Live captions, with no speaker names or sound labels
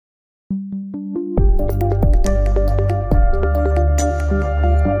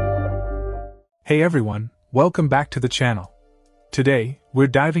Hey everyone, welcome back to the channel. Today, we're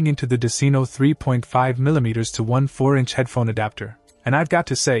diving into the DISINO 3.5mm to 1/4-inch headphone adapter, and I've got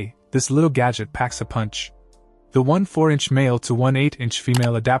to say, this little gadget packs a punch. The 1/4-inch male to 1/8-inch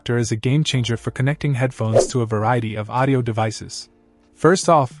female adapter is a game-changer for connecting headphones to a variety of audio devices. First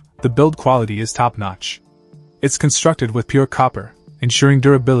off, the build quality is top-notch. It's constructed with pure copper, ensuring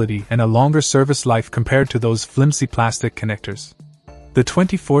durability and a longer service life compared to those flimsy plastic connectors. The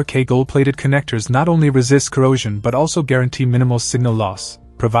 24K gold-plated connectors not only resist corrosion but also guarantee minimal signal loss,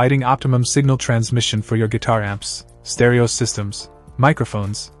 providing optimum signal transmission for your guitar amps, stereo systems,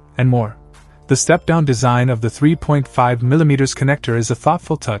 microphones, and more. The step-down design of the 3.5mm connector is a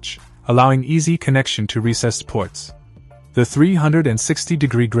thoughtful touch, allowing easy connection to recessed ports. The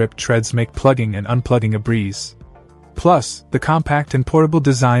 360-degree grip treads make plugging and unplugging a breeze. Plus, the compact and portable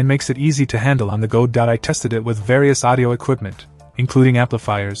design makes it easy to handle on the go. I tested it with various audio equipment, including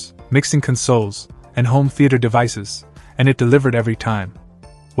amplifiers, mixing consoles, and home theater devices, and it delivered every time.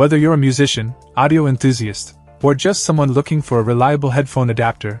 Whether you're a musician, audio enthusiast, or just someone looking for a reliable headphone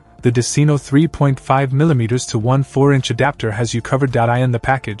adapter, the DISINO 3.5mm to 1/4-inch adapter has you covered. In the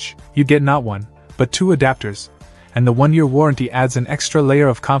package, you get not one, but two adapters, and the 1-year warranty adds an extra layer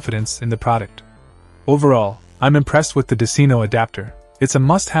of confidence in the product. Overall, I'm impressed with the DISINO adapter. It's a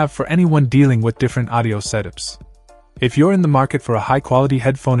must-have for anyone dealing with different audio setups. If you're in the market for a high-quality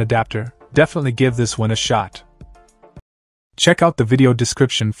headphone adapter, definitely give this one a shot. Check out the video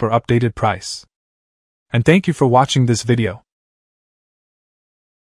description for updated price. And thank you for watching this video.